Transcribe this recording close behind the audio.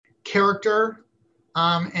character,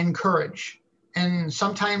 and courage. And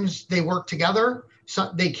sometimes they work together. So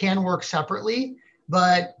they can work separately,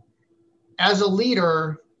 but as a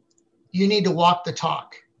leader, you need to walk the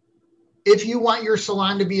talk. If you want your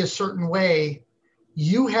salon to be a certain way,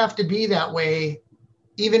 you have to be that way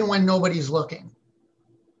even when nobody's looking.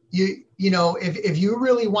 If you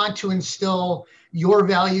really want to instill your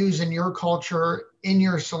values and your culture in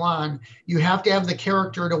your salon, you have to have the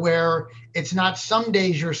character to where it's not some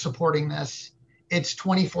days you're supporting this, it's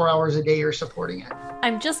 24 hours a day you're supporting it.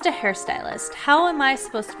 I'm just a hairstylist. How am I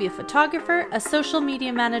supposed to be a photographer, a social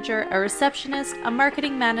media manager, a receptionist, a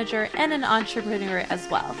marketing manager, and an entrepreneur as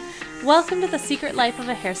well? Welcome to the Secret Life of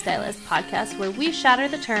a Hairstylist podcast, where we shatter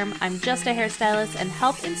the term I'm just a hairstylist and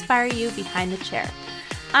help inspire you behind the chair.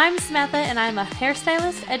 I'm Samantha, and I'm a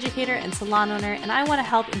hairstylist, educator, and salon owner, and I want to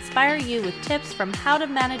help inspire you with tips from how to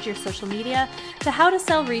manage your social media, to how to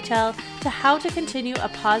sell retail, to how to continue a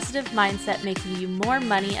positive mindset making you more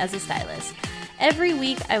money as a stylist. Every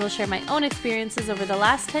week, I will share my own experiences over the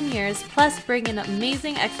last 10 years, plus bring in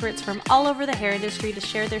amazing experts from all over the hair industry to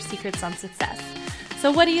share their secrets on success. So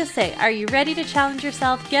what do you say? Are you ready to challenge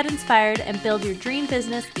yourself, get inspired, and build your dream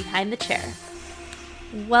business behind the chair?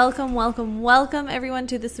 Welcome everyone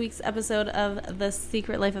to this week's episode of The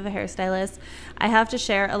Secret Life of a Hairstylist. I have to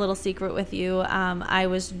share a little secret with you. I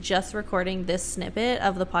was just recording this snippet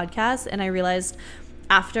of the podcast and I realized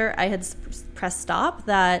after I had pressed stop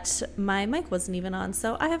that my mic wasn't even on,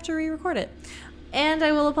 so I have to re-record it. And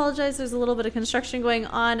I will apologize, there's a little bit of construction going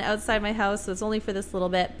on outside my house, so it's only for this little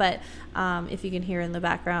bit, but if you can hear in the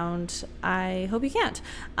background, I hope you can't.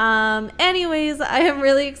 Anyways, I am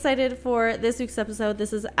really excited for this week's episode.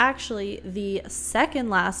 This is actually the second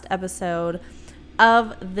last episode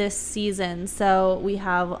of this season. So we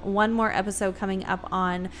have one more episode coming up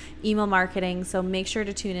on email marketing, so make sure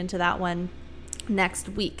to tune into that one next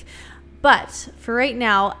week. But for right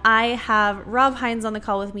now, I have Rob Hines on the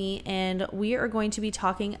call with me, and we are going to be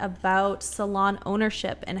talking about salon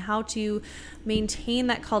ownership and how to maintain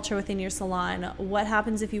that culture within your salon. What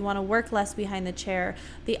happens if you want to work less behind the chair,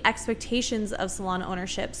 the expectations of salon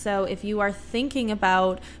ownership. So if you are thinking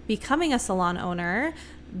about becoming a salon owner,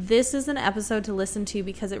 this is an episode to listen to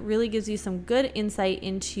because it really gives you some good insight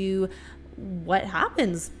into what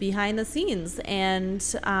happens behind the scenes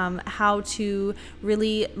and how to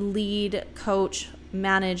really lead, coach,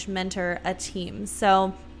 manage, mentor a team.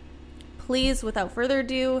 So please, without further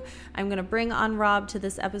ado, I'm going to bring on Rob to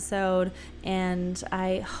this episode, and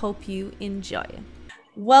I hope you enjoy.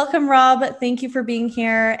 Welcome, Rob. Thank you for being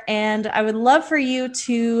here. And I would love for you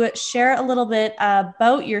to share a little bit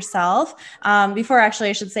about yourself. Before, actually,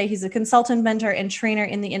 I should say he's a consultant, mentor, and trainer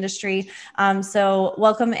in the industry. So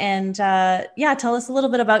welcome. And tell us a little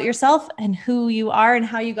bit about yourself and who you are and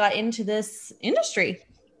how you got into this industry.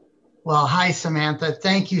 Well, hi, Samantha.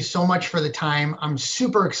 Thank you so much for the time. I'm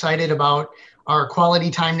super excited about our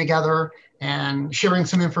quality time together and sharing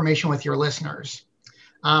some information with your listeners.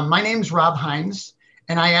 My name's Rob Hines.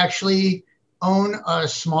 And I actually own a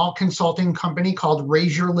small consulting company called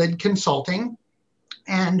Raise Your Lid Consulting.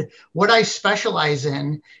 And what I specialize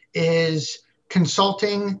in is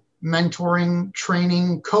consulting, mentoring,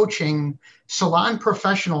 training, coaching salon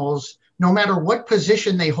professionals, no matter what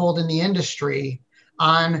position they hold in the industry,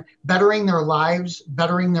 on bettering their lives,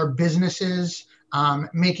 bettering their businesses,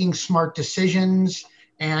 making smart decisions,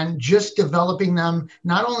 and just developing them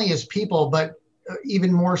not only as people, but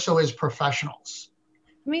even more so as professionals.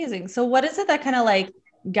 Amazing. So what is it that kind of like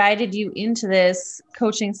guided you into this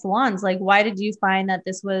coaching salons? Like, why did you find that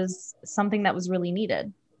this was something that was really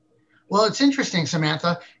needed? Well, it's interesting,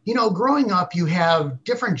 Samantha. Growing up, you have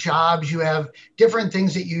different jobs, you have different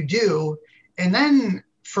things that you do. And then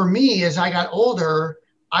for me, as I got older,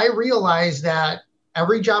 I realized that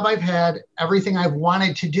every job I've had, everything I've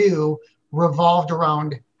wanted to do revolved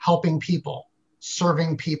around helping people,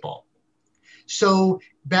 serving people. So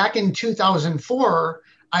back in 2004,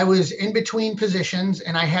 I was in between positions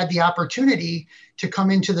and I had the opportunity to come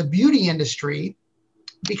into the beauty industry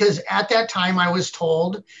because at that time I was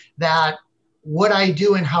told that what I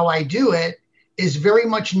do and how I do it is very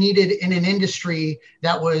much needed in an industry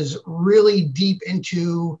that was really deep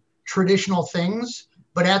into traditional things.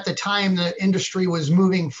 But at the time, the industry was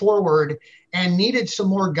moving forward and needed some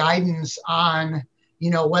more guidance on,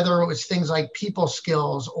 whether it was things like people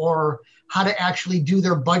skills or how to actually do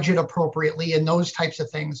their budget appropriately and those types of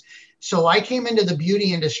things. So I came into the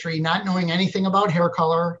beauty industry not knowing anything about hair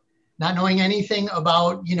color, not knowing anything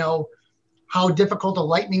about, how difficult a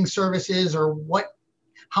lightening service is or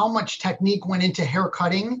how much technique went into hair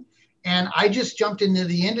cutting. And I just jumped into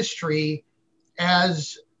the industry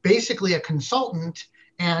as basically a consultant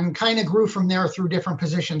and kind of grew from there through different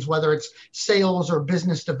positions, whether it's sales or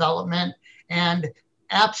business development, and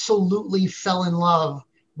absolutely fell in love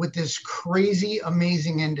with this crazy,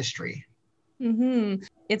 amazing industry. Mm-hmm.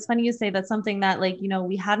 It's funny you say that's something that, like,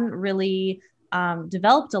 we hadn't really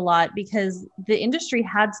developed a lot because the industry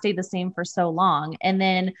had stayed the same for so long. And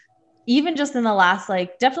then even just in the last,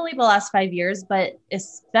 like, definitely the last 5 years, but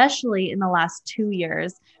especially in the last 2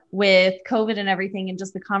 years with COVID and everything, and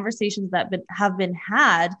just the conversations that have been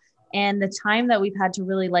had, and the time that we've had to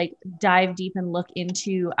really like dive deep and look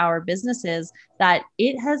into our businesses, that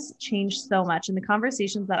it has changed so much. And the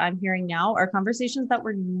conversations that I'm hearing now are conversations that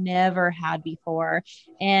were never had before.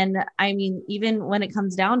 And I mean, even when it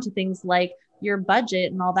comes down to things like your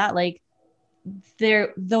budget and all that, like,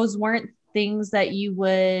 those weren't things that you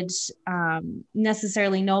would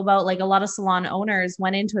necessarily know about. Like, a lot of salon owners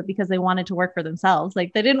went into it because they wanted to work for themselves.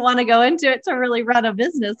 Like, they didn't want to go into it to really run a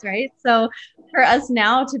business, right? So for us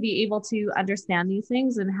now to be able to understand these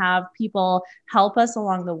things and have people help us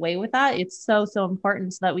along the way with that, it's so, so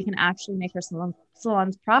important so that we can actually make our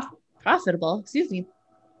salons profitable, excuse me.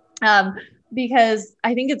 Because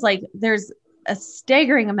I think it's like, there's a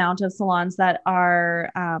staggering amount of salons that are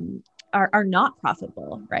not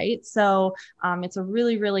profitable, right? So it's a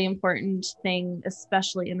really, really important thing,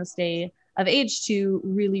 especially in this day of age, to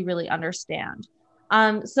really, really understand.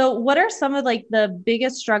 So what are some of like the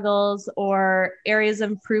biggest struggles or areas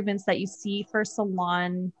of improvements that you see for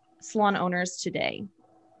salon owners today?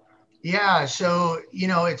 Yeah, so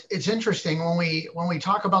it's interesting when we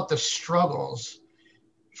talk about the struggles.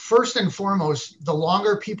 First and foremost, the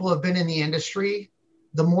longer people have been in the industry,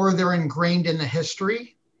 the more they're ingrained in the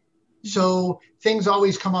history. So things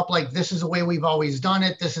always come up like, this is the way we've always done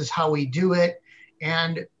it. This is how we do it.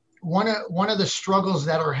 And one of the struggles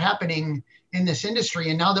that are happening in this industry,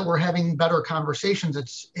 and now that we're having better conversations,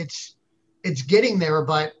 it's getting there,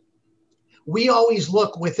 but we always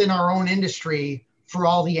look within our own industry for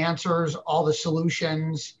all the answers, all the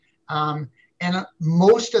solutions. And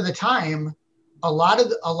most of the time, a lot of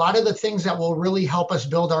the things that will really help us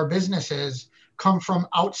build our businesses come from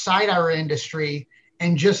outside our industry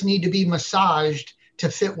and just need to be massaged to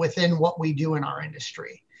fit within what we do in our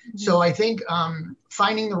industry. Mm-hmm. So I think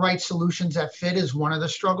finding the right solutions that fit is one of the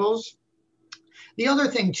struggles. The other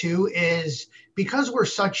thing too is, because we're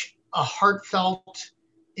such a heartfelt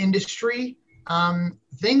industry,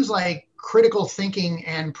 things like critical thinking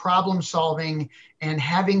and problem solving and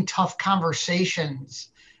having tough conversations,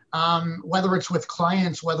 whether it's with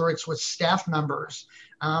clients, whether it's with staff members,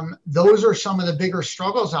 those are some of the bigger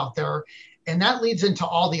struggles out there. And that leads into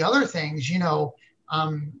all the other things,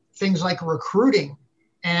 things like recruiting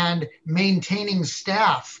and maintaining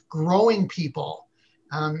staff, growing people.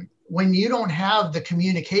 When you don't have the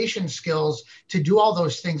communication skills to do all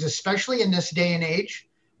those things, especially in this day and age,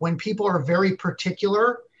 when people are very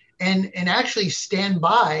particular and actually stand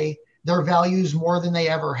by their values more than they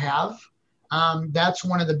ever have, that's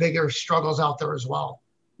one of the bigger struggles out there as well.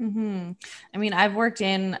 Mm-hmm. I mean, I've worked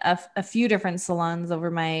in a few different salons over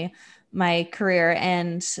my career,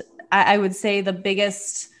 and I would say the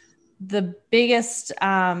biggest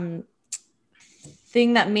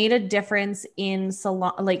thing that made a difference in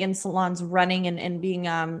salons running and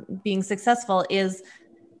being successful is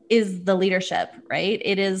the leadership, right?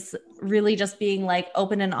 It is really just being like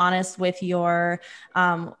open and honest with your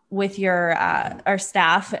our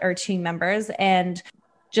staff or team members, and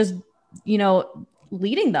just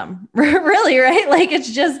leading them, really, right? Like,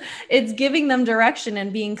 it's giving them direction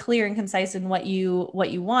and being clear and concise in what you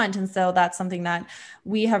want. And so that's something that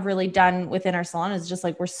we have really done within our salon, is just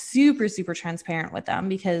like, we're super, super transparent with them,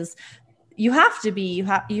 because you have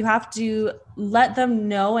to let them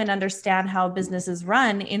know and understand how business is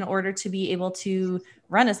run in order to be able to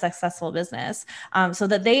run a successful business, so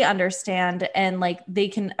that they understand and like they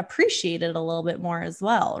can appreciate it a little bit more as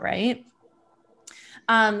well, right?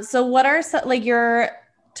 So what are like your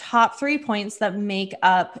top 3 points that make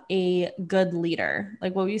up a good leader?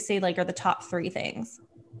 Like, what would you say like are the top 3 things?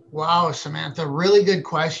 Wow, Samantha, really good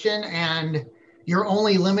question. And you're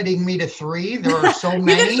only limiting me to 3. There are so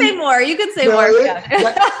many. You could say more.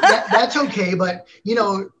 That's okay. But,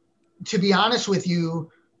 to be honest with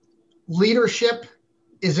you, leadership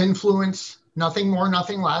is influence, nothing more,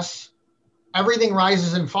 nothing less. Everything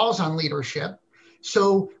rises and falls on leadership.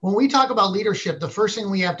 So when we talk about leadership, the first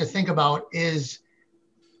thing we have to think about is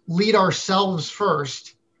lead ourselves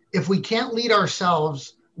first. If we can't lead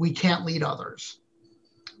ourselves, we can't lead others.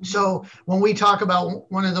 So when we talk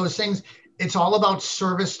about one of those things, it's all about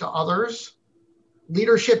service to others.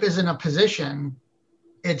 Leadership isn't a position.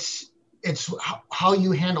 It's it's how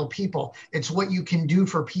you handle people. It's what you can do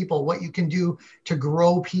for people, what you can do to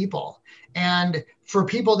grow people. And for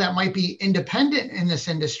people that might be independent in this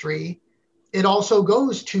industry, it also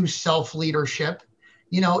goes to self-leadership.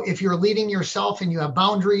 If you're leading yourself and you have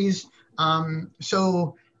boundaries.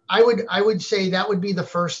 So I would say that would be the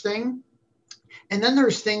first thing. And then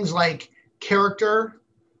there's things like character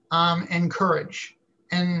and courage.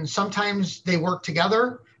 And sometimes they work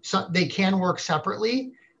together. So they can work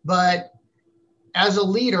separately. But as a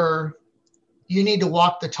leader, you need to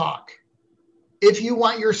walk the talk. If you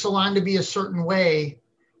want your salon to be a certain way,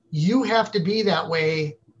 you have to be that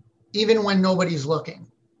way even when nobody's looking.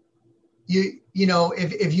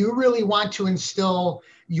 If you really want to instill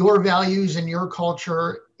your values and your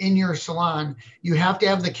culture in your salon, you have to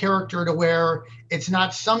have the character to where it's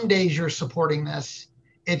not some days you're supporting this,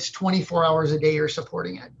 it's 24 hours a day you're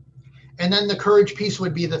supporting it. And then the courage piece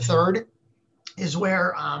would be the third, is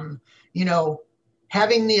where,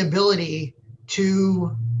 having the ability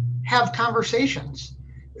to have conversations.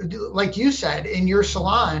 Like you said, in your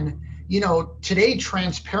salon, today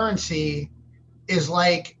transparency is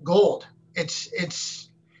like gold. It's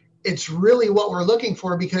really what we're looking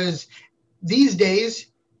for, because these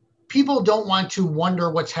days people don't want to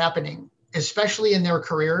wonder what's happening, especially in their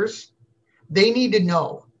careers. They need to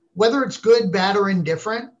know whether it's good, bad, or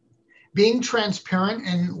indifferent. Being transparent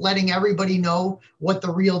and letting everybody know what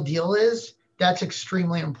the real deal is, that's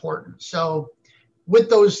extremely important. So with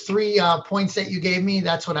those three points that you gave me,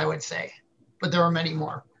 that's what I would say. But there are many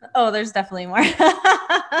more. Oh, there's definitely more.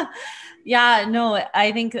 Yeah, no,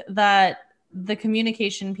 I think that the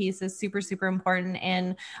communication piece is super, super important.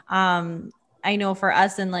 And I know for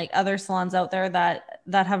us and like other salons out there that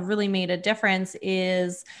have really made a difference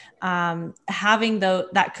is having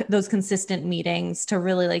those consistent meetings to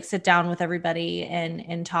really like sit down with everybody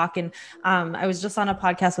and talk. And I was just on a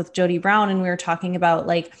podcast with Jody Brown, and we were talking about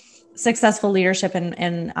like successful leadership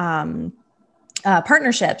and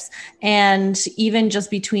partnerships, and even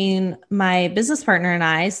just between my business partner and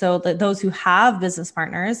I. So those who have business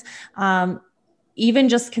partners, even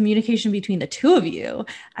just communication between the two of you,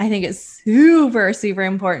 I think is super, super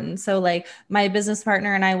important. So like my business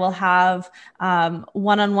partner and I will have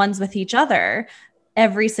one-on-ones with each other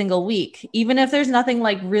every single week, even if there's nothing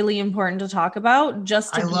like really important to talk about,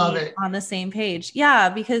 just to be on the same page. Yeah,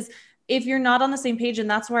 because if you're not on the same page, and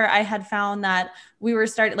that's where I had found that we were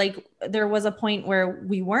there was a point where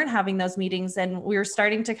we weren't having those meetings, and we were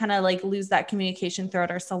starting to kind of like lose that communication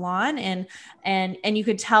throughout our salon. And you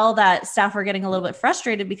could tell that staff were getting a little bit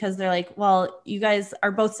frustrated because they're like, well, you guys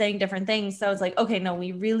are both saying different things. So it's like, okay, no,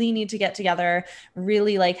 we really need to get together,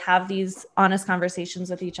 really like have these honest conversations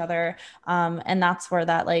with each other. And that's where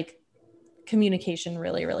that like communication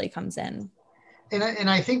really, really comes in. And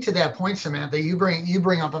I think to that point, Samantha, you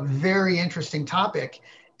bring up a very interesting topic.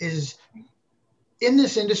 Is in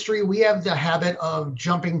this industry, we have the habit of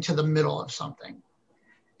jumping to the middle of something.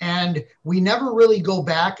 And we never really go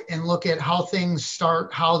back and look at how things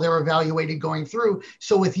start, how they're evaluated going through.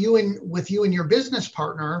 So with you and your business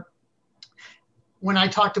partner, when I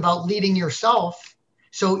talked about leading yourself,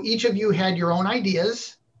 so each of you had your own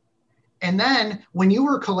ideas. And then when you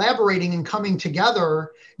were collaborating and coming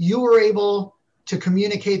together, you were able to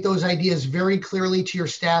communicate those ideas very clearly to your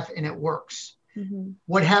staff, and it works. Mm-hmm.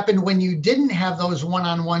 What happened when you didn't have those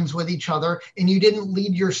one-on-ones with each other and you didn't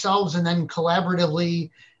lead yourselves and then collaboratively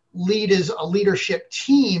lead as a leadership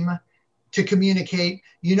team to communicate,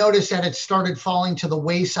 you notice that it started falling to the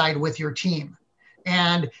wayside with your team,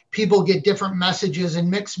 and people get different messages and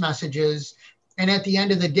mixed messages. And at the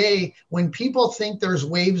end of the day, when people think there's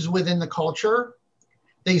waves within the culture,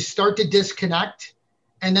 they start to disconnect.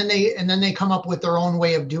 And then they come up with their own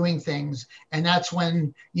way of doing things. And that's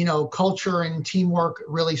when, culture and teamwork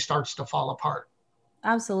really starts to fall apart.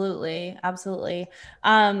 Absolutely. Absolutely.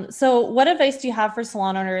 So what advice do you have for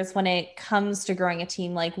salon owners when it comes to growing a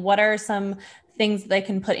team? Like, what are some things they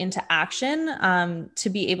can put into action to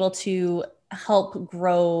be able to help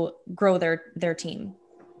grow their team?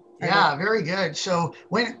 Yeah, very good. So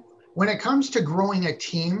when it comes to growing a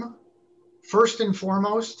team, first and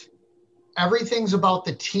foremost, everything's about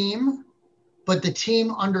the team, but the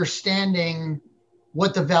team understanding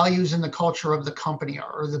what the values and the culture of the company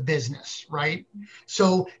are, or the business, right?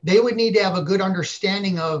 So they would need to have a good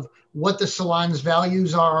understanding of what the salon's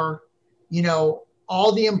values are,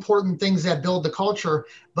 all the important things that build the culture,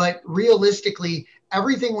 but realistically,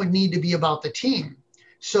 everything would need to be about the team.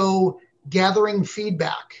 So gathering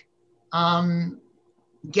feedback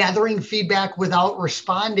without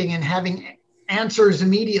responding and having answers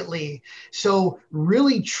immediately. So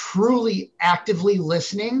really, truly actively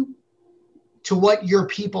listening to what your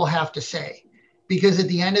people have to say. Because at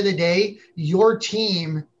the end of the day, your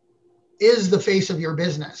team is the face of your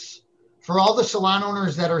business. For all the salon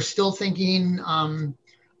owners that are still thinking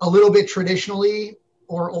a little bit traditionally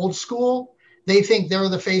or old school, they think they're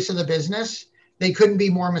the face of the business. They couldn't be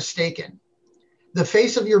more mistaken. The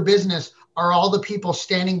face of your business are all the people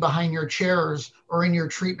standing behind your chairs or in your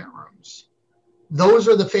treatment rooms. Those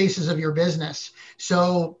are the faces of your business.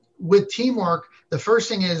 So with teamwork, the first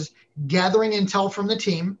thing is gathering intel from the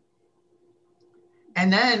team.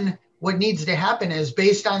 And then what needs to happen is,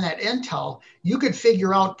 based on that intel, you could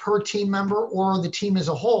figure out per team member or the team as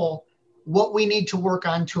a whole what we need to work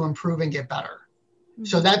on to improve and get better. Mm-hmm.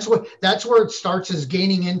 So that's where it starts, is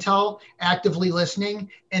gaining intel, actively listening,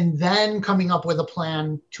 and then coming up with a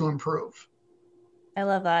plan to improve. I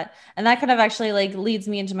love that. And that kind of actually like leads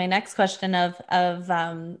me into my next question of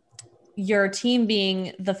your team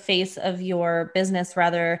being the face of your business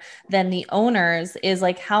rather than the owners, is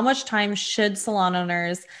like, how much time should salon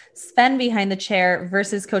owners spend behind the chair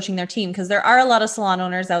versus coaching their team? Because there are a lot of salon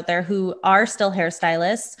owners out there who are still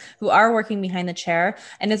hairstylists, who are working behind the chair.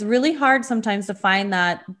 And it's really hard sometimes to find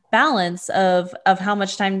that balance of how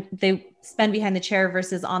much time they spend behind the chair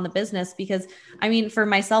versus on the business. Because I mean, for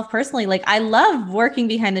myself personally, like, I love working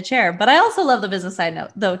behind the chair, but I also love the business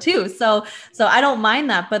side though too. So I don't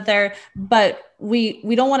mind that, but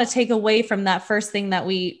we don't want to take away from that first thing that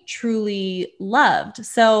we truly loved.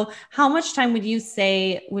 So how much time would you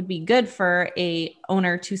say would be good for a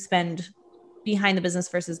owner to spend behind the business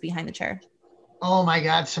versus behind the chair? Oh my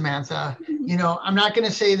God, Samantha, I'm not going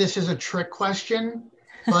to say this is a trick question,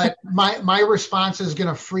 but my response is going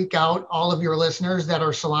to freak out all of your listeners that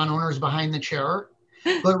are salon owners behind the chair.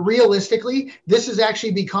 But realistically, this has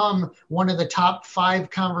actually become one of the top 5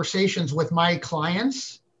 conversations with my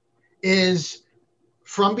clients, is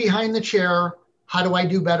from behind the chair, how do I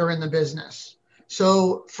do better in the business?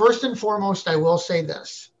 So first and foremost, I will say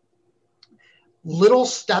this. Little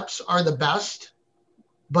steps are the best,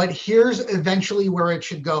 but here's eventually where it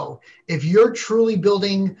should go. If you're truly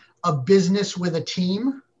building a business with a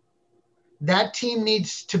team, that team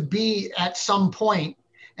needs to be at some point,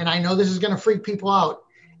 and I know this is going to freak people out,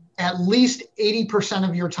 at least 80%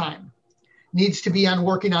 of your time needs to be on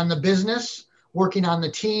working on the business, working on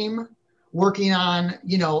the team, working on,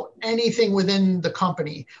 anything within the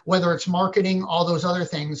company, whether it's marketing, all those other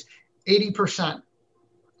things, 80%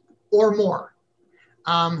 or more.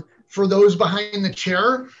 For those behind the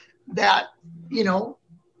chair that,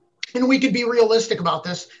 and we could be realistic about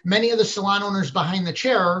this, many of the salon owners behind the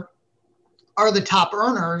chair are the top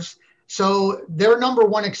earners. So their number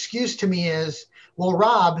one excuse to me is, well,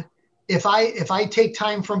 Rob, if I take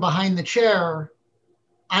time from behind the chair,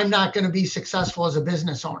 I'm not going to be successful as a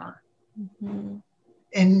business owner. Mm-hmm.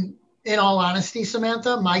 And in all honesty,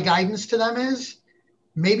 Samantha, my guidance to them is,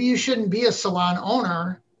 maybe you shouldn't be a salon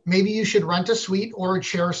owner. Maybe you should rent a suite or a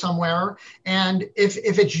chair somewhere. And if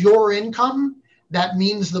it's your income that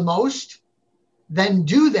means the most, then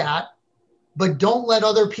do that. But don't let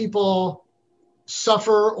other people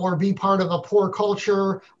suffer or be part of a poor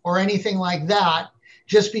culture or anything like that,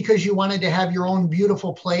 just because you wanted to have your own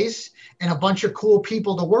beautiful place and a bunch of cool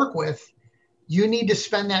people to work with. You need to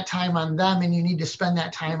spend that time on them, and you need to spend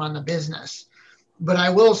that time on the business. But I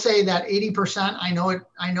will say that 80%, I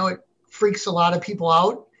know it freaks a lot of people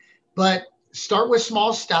out, but start with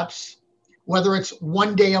small steps, whether it's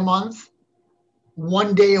 1 day a month,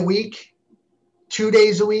 1 day a week, 2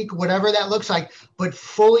 days a week, whatever that looks like, but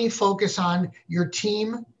fully focus on your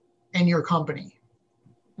team and your company.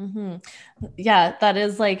 Mm-hmm. Yeah, that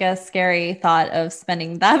is like a scary thought of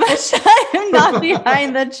spending that much time not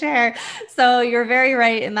behind the chair. So you're very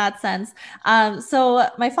right in that sense. So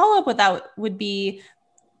my follow-up with that would be,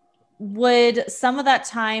 would some of that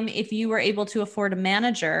time, if you were able to afford a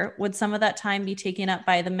manager, would some of that time be taken up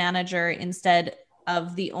by the manager instead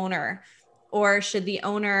of the owner? Or should the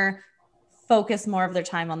owner focus more of their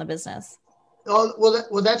time on the business?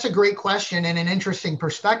 Well, that's a great question and an interesting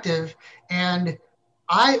perspective. And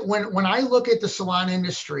when I look at the salon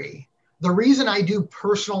industry, the reason I do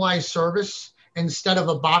personalized service instead of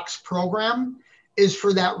a box program is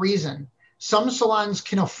for that reason. Some salons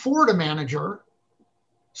can afford a manager,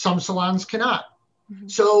 some salons cannot. Mm-hmm.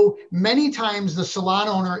 So many times the salon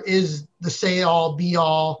owner is the say all, be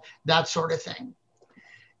all, that sort of thing.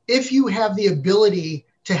 If you have the ability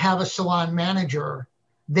to have a salon manager,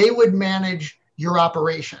 they would manage your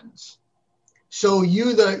operations. So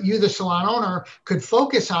you, the salon owner, could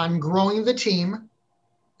focus on growing the team,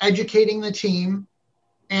 educating the team,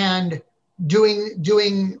 and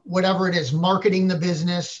doing whatever it is, marketing the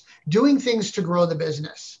business, doing things to grow the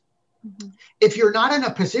business. Mm-hmm. If you're not in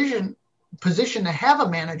a position position to have a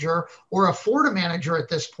manager or afford a manager at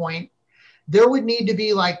this point, there would need to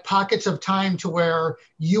be like pockets of time to where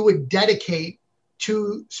you would dedicate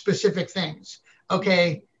to specific things.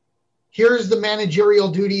 Okay, here's the managerial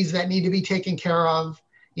duties that need to be taken care of,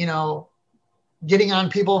 getting on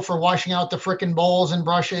people for washing out the frickin' bowls and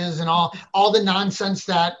brushes and all the nonsense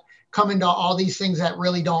that come into all these things that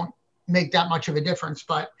really don't make that much of a difference.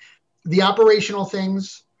 But the operational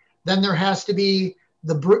things, then there has to be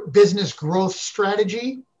the business growth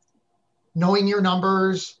strategy, knowing your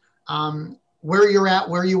numbers, where you're at,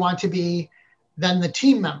 where you want to be. Then the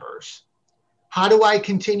team members. How do I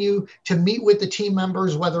continue to meet with the team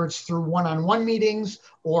members, whether it's through one-on-one meetings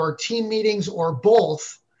or team meetings or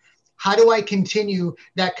both? How do I continue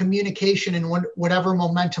that communication and whatever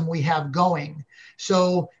momentum we have going?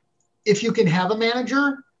 So if you can have a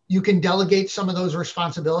manager, you can delegate some of those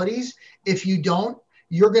responsibilities. If you don't,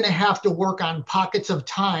 you're going to have to work on pockets of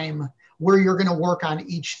time where you're going to work on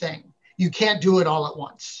each thing. You can't do it all at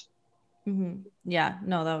once. Mm-hmm. Yeah,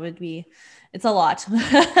 no, it's a lot.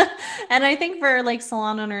 And I think for like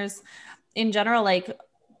salon owners in general, like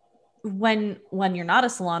when you're not a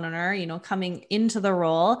salon owner, coming into the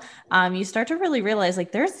role, you start to really realize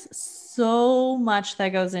like there's so much that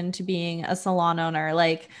goes into being a salon owner.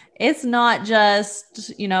 Like it's not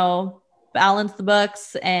just, balance the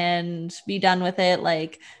books and be done with it.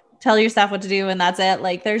 Like tell your staff what to do and that's it.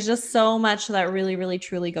 Like there's just so much that really, really,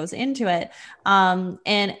 truly goes into it. And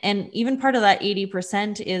even part of that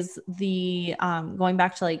 80% is the going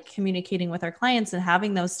back to like communicating with our clients and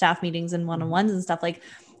having those staff meetings and one-on-ones and stuff. Like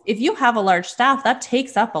if you have a large staff, that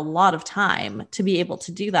takes up a lot of time to be able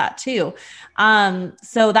to do that too.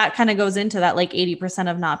 So that kind of goes into that like 80%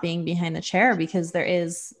 of not being behind the chair, because there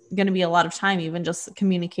is going to be a lot of time, even just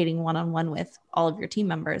communicating one-on-one with all of your team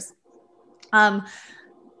members.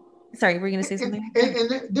 Sorry, were you going to say something?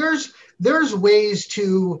 And there's ways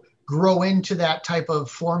to grow into that type of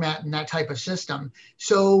format and that type of system.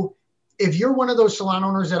 So if you're one of those salon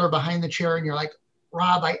owners that are behind the chair and you're like,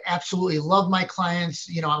 Rob, I absolutely love my clients.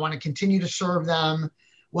 I want to continue to serve them.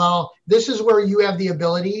 Well, this is where you have the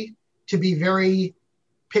ability to be very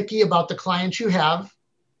picky about the clients you have.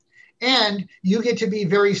 And you get to be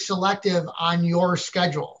very selective on your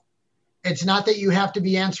schedule. It's not that you have to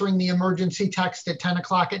be answering the emergency text at 10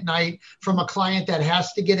 o'clock at night from a client that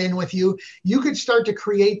has to get in with you. You could start to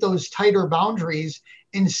create those tighter boundaries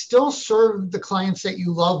and still serve the clients that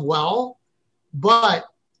you love well, but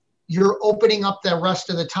you're opening up the rest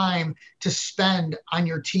of the time to spend on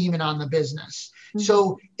your team and on the business. Mm-hmm.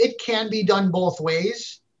 So it can be done both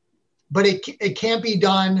ways, but it can't be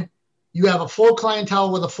done. You have a full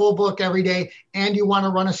clientele with a full book every day, and you want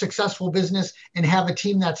to run a successful business and have a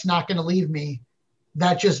team that's not going to leave me.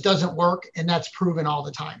 That just doesn't work. And that's proven all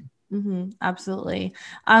the time. Mm-hmm, absolutely.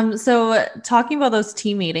 So talking about those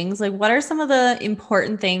team meetings, like what are some of the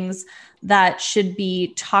important things that should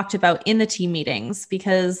be talked about in the team meetings?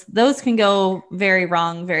 Because those can go very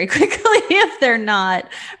wrong very quickly if they're not,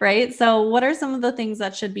 right? So what are some of the things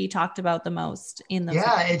that should be talked about the most in those?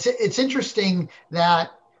 Yeah, it's interesting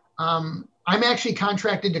that I'm actually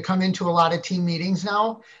contracted to come into a lot of team meetings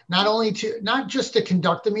now, not just to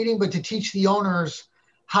conduct the meeting, but to teach the owners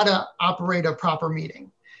how to operate a proper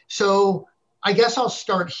meeting. So I guess I'll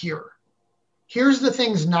start here. Here's the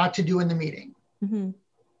things not to do in the meeting. Mm-hmm.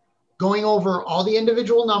 Going over all the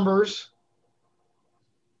individual numbers,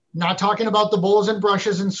 not talking about the bowls and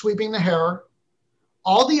brushes and sweeping the hair.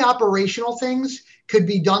 All the operational things could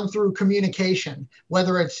be done through communication,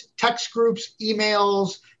 whether it's text groups,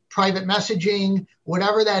 emails, private messaging,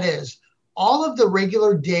 whatever that is. All of the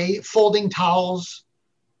regular day folding towels,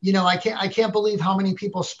 I can't believe how many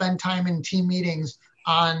people spend time in team meetings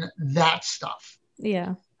on that stuff.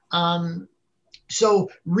 Yeah. So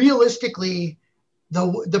realistically,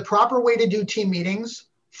 the proper way to do team meetings,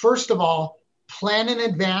 first of all, plan in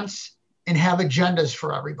advance and have agendas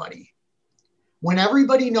for everybody. When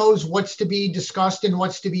everybody knows what's to be discussed and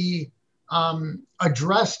what's to be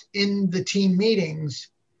addressed in the team meetings,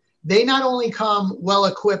 they not only come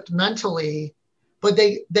well-equipped mentally, but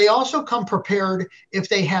they also come prepared if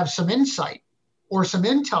they have some insight or some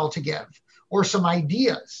intel to give or some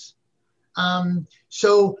ideas.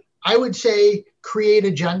 So I would say create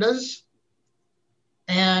agendas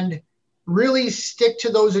and really stick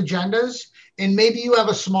to those agendas. And maybe you have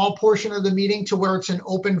a small portion of the meeting to where it's an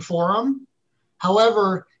open forum.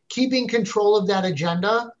 However, keeping control of that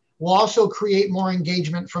agenda will also create more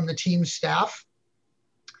engagement from the team staff.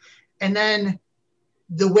 And then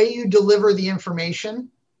the way you deliver the information,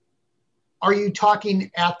 are you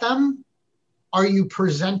talking at them? Are you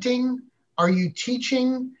presenting? Are you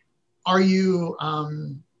teaching? Are you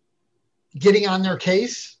getting on their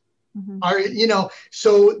case.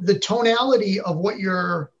 So the tonality of what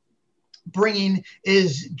you're bringing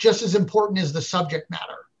is just as important as the subject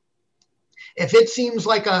matter. If it seems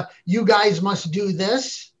like you guys must do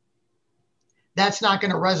this, that's not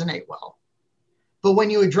going to resonate well. But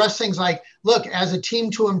when you address things like, look, as a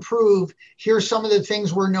team to improve, here's some of the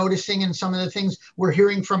things we're noticing and some of the things we're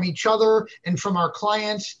hearing from each other and from our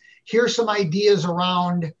clients. Here's some ideas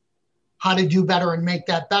around how to do better and make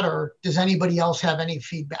that better. Does anybody else have any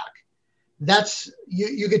feedback? That's,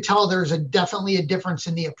 you could tell there's definitely a difference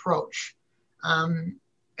in the approach. And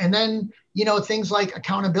then, things like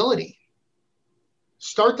accountability.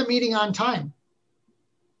 Start the meeting on time.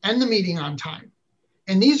 End the meeting on time.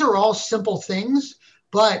 And these are all simple things,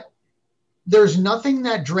 but there's nothing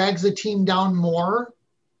that drags the team down more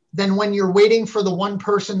than when you're waiting for the one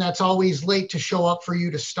person that's always late to show up for you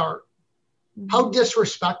to start. Mm-hmm. How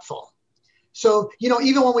disrespectful. So,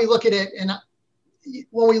 even when we look at it,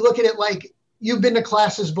 like, you've been to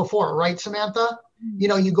classes before, right, Samantha?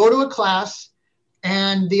 Mm-hmm. You go to a class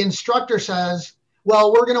and the instructor says,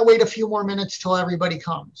 well, we're going to wait a few more minutes till everybody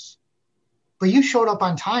comes. But you showed up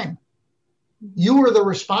on time. You were the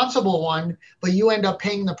responsible one, but you end up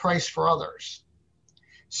paying the price for others.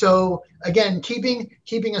 So again, keeping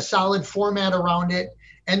a solid format around it,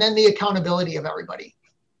 and then the accountability of everybody,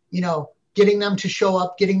 getting them to show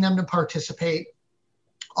up, getting them to participate,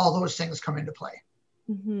 all those things come into play.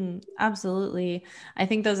 Mm-hmm. Absolutely. I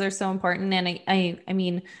think those are so important. And I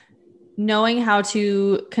mean, knowing how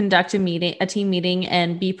to conduct a team meeting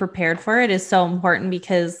and be prepared for it is so important,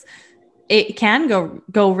 because it can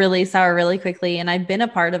go really sour really quickly. And I've been a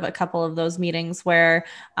part of a couple of those meetings where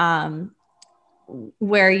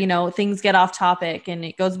things get off topic and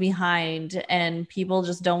it goes behind and people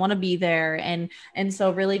just don't want to be there. And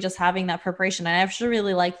so really just having that preparation. I actually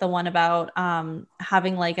really like the one about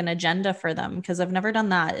having like an agenda for them, because I've never done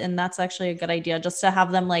that. And that's actually a good idea, just to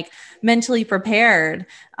have them like mentally prepared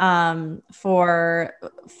for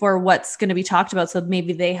what's going to be talked about. So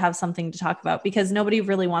maybe they have something to talk about, because nobody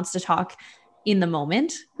really wants to talk in the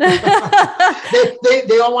moment. they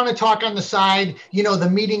all want to talk on the side, the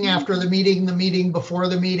meeting after the meeting before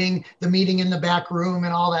the meeting in the back room,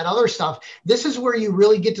 and all that other stuff. This is where you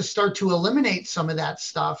really get to start to eliminate some of that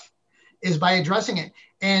stuff, is by addressing it.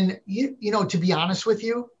 And to be honest with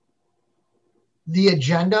you, the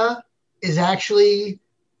agenda is actually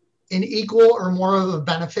an equal or more of a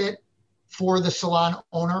benefit for the salon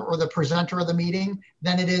owner or the presenter of the meeting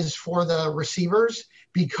than it is for the receivers,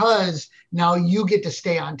 because now you get to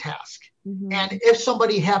stay on task. Mm-hmm. And if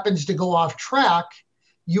somebody happens to go off track,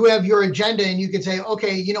 you have your agenda and you could say,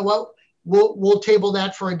 okay, you know what, we'll table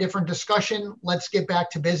that for a different discussion. Let's get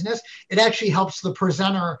back to business. It actually helps the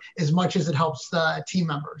presenter as much as it helps the team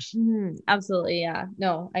members. Mm-hmm. Absolutely. Yeah.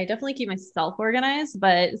 No, I definitely keep myself organized,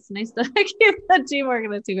 but it's nice to keep the team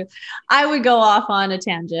organized too. I would go off on a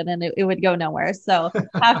tangent and it would go nowhere. So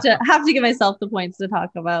have to give myself the points to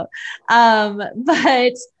talk about.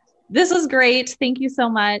 But this was great. Thank you so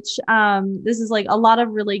much. This is like a lot of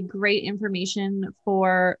really great information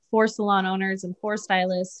for salon owners and for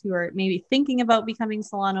stylists who are maybe thinking about becoming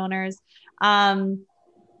salon owners. And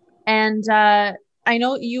I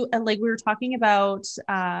know you, like we were talking about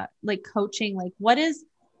like coaching, like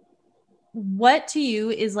what to you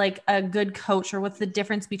is like a good coach, or what's the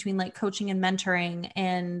difference between like coaching and mentoring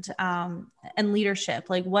and leadership?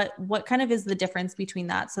 Like what kind of is the difference between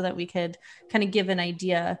that, so that we could kind of give an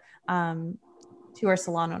idea to our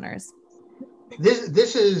salon owners?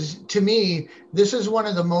 This is, to me, this is one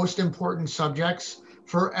of the most important subjects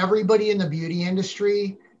for everybody in the beauty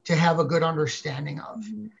industry to have a good understanding of.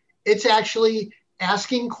 Mm-hmm. It's actually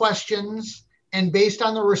asking questions, and based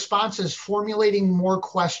on the responses, formulating more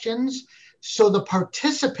questions so the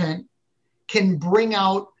participant can bring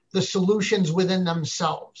out the solutions within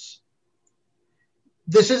themselves.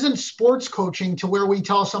 This isn't sports coaching to where we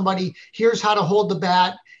tell somebody, here's how to hold the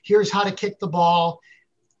bat, here's how to kick the ball,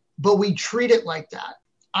 but we treat it like that.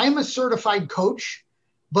 I'm a certified coach,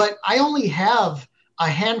 but I only have a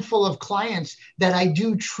handful of clients that I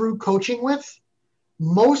do true coaching with.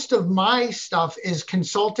 Most of my stuff is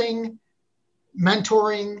consulting,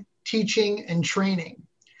 mentoring, teaching, and training.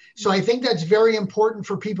 So I think that's very important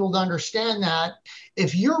for people to understand that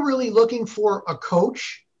if you're really looking for a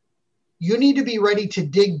coach, you need to be ready to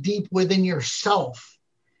dig deep within yourself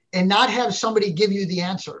and not have somebody give you the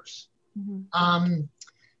answers. Mm-hmm.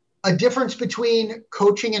 A difference between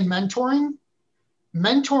coaching and mentoring.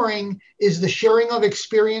 Mentoring is the sharing of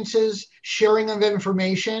experiences, sharing of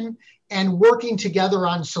information, and working together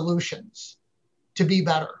on solutions to be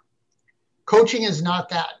better. Coaching is not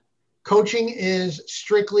that. Coaching is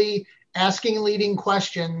strictly asking leading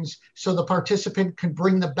questions so the participant can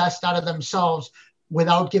bring the best out of themselves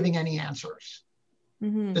without giving any answers.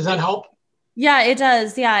 Mm-hmm. Does that help? Yeah, it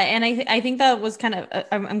does. Yeah. And I think that was kind of,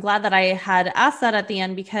 I'm glad that I had asked that at the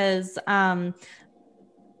end, because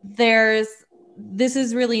this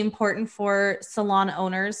is really important for salon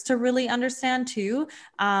owners to really understand too,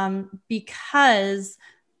 because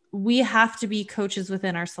we have to be coaches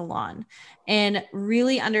within our salon, and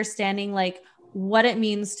really understanding like what it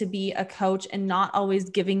means to be a coach and not always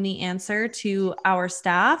giving the answer to our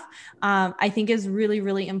staff, I think is really,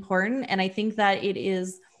 really important. And I think that it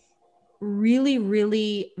is really,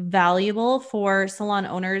 really valuable for salon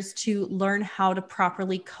owners to learn how to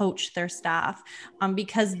properly coach their staff,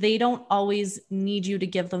 because they don't always need you to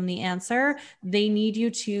give them the answer. They need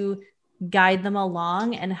you to guide them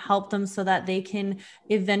along and help them so that they can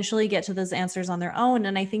eventually get to those answers on their own.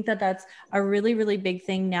 And I think that that's a really, really big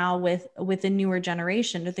thing now with the newer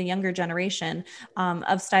generation, with the younger generation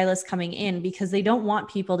of stylists coming in, because they don't want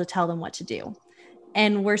people to tell them what to do.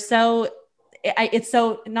 And it's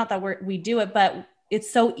so, not that we do it, but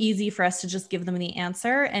it's so easy for us to just give them the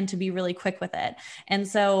answer and to be really quick with it. And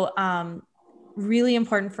so, really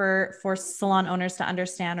important for salon owners to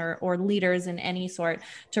understand, or leaders in any sort,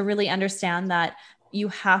 to really understand that you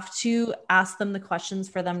have to ask them the questions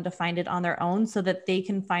for them to find it on their own so that they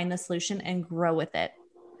can find the solution and grow with it.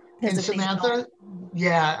 And Samantha,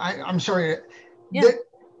 I'm sorry. Yeah.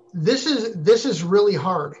 This is really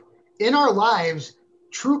hard. In our lives,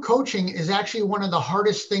 true coaching is actually one of the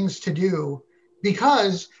hardest things to do,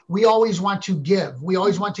 because we always want to give. We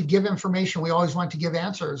always want to give information. We always want to give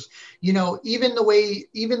answers. Even the way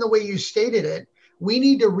you stated it, we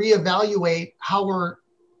need to reevaluate how we're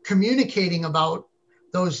communicating about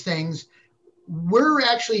those things. We're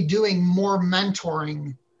actually doing more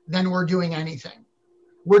mentoring than we're doing anything.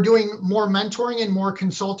 We're doing more mentoring and more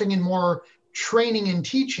consulting and more training and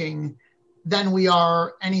teaching than we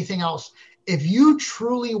are anything else. If you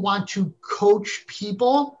truly want to coach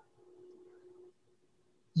people,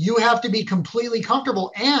 you have to be completely comfortable,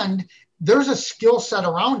 and there's a skill set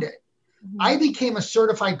around it. Mm-hmm. I became a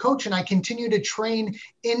certified coach, and I continue to train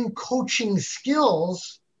in coaching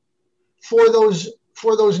skills for those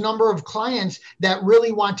number of clients that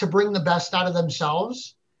really want to bring the best out of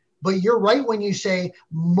themselves. But you're right when you say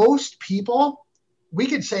most people, we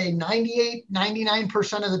could say 98,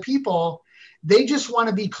 99% of the people, they just want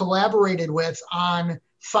to be collaborated with on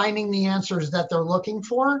finding the answers that they're looking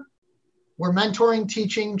for. We're mentoring,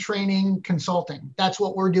 teaching, training, consulting. That's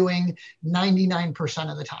what we're doing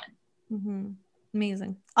 99% of the time. Mm-hmm.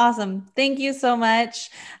 Amazing. Awesome. Thank you so much.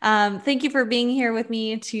 Thank you for being here with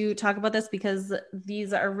me to talk about this, because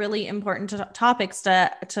these are really important topics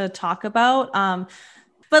to talk about.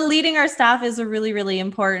 But leading our staff is a really, really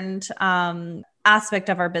important aspect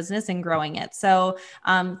of our business and growing it. So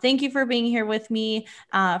thank you for being here with me,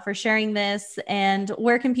 for sharing this. And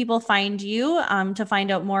where can people find you to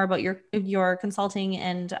find out more about your consulting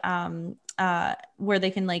and where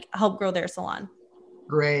they can help grow their salon?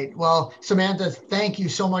 Great. Well, Samantha, thank you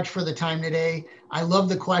so much for the time today. I love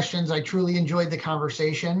the questions. I truly enjoyed the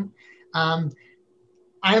conversation. I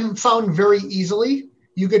am found very easily.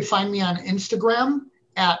 You could find me on Instagram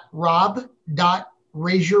at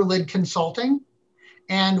rob.raiseyourlidconsulting.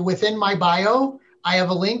 And within my bio, I have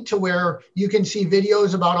a link to where you can see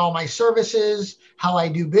videos about all my services, how I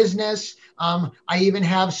do business. I even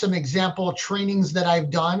have some example trainings that I've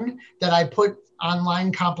done that I put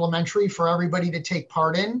online complimentary for everybody to take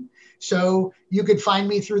part in. So you could find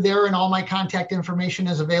me through there, and all my contact information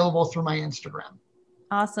is available through my Instagram.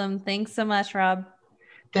 Awesome. Thanks so much, Rob.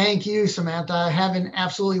 Thank you, Samantha. Have an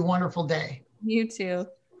absolutely wonderful day. You too.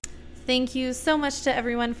 Thank you so much to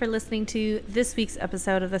everyone for listening to this week's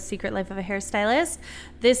episode of The Secret Life of a Hairstylist.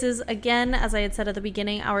 This is, again, as I had said at the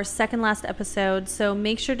beginning, our second last episode. So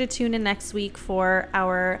make sure to tune in next week for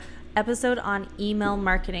our episode on email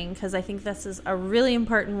marketing, because I think this is a really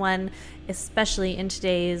important one, especially in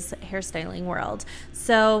today's hairstyling world.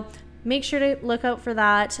 So make sure to look out for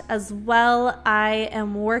that as well. I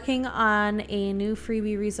am working on a new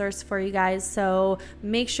freebie resource for you guys, so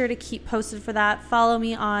make sure to keep posted for that. Follow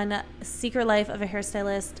me on Secret Life of a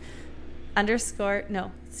Hairstylist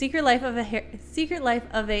Secret Life of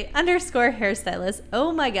a underscore hairstylist.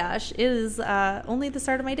 Oh my gosh, it is only the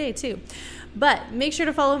start of my day too. But make sure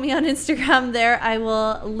to follow me on Instagram there. I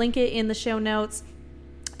will link it in the show notes.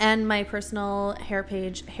 And my personal hair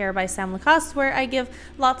page, Hair by Sam Lacoste, where I give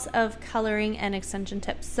lots of coloring and extension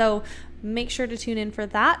tips. So make sure to tune in for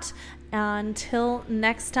that. Until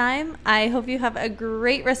next time, I hope you have a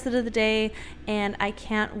great rest of the day, and I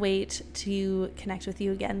can't wait to connect with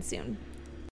you again soon.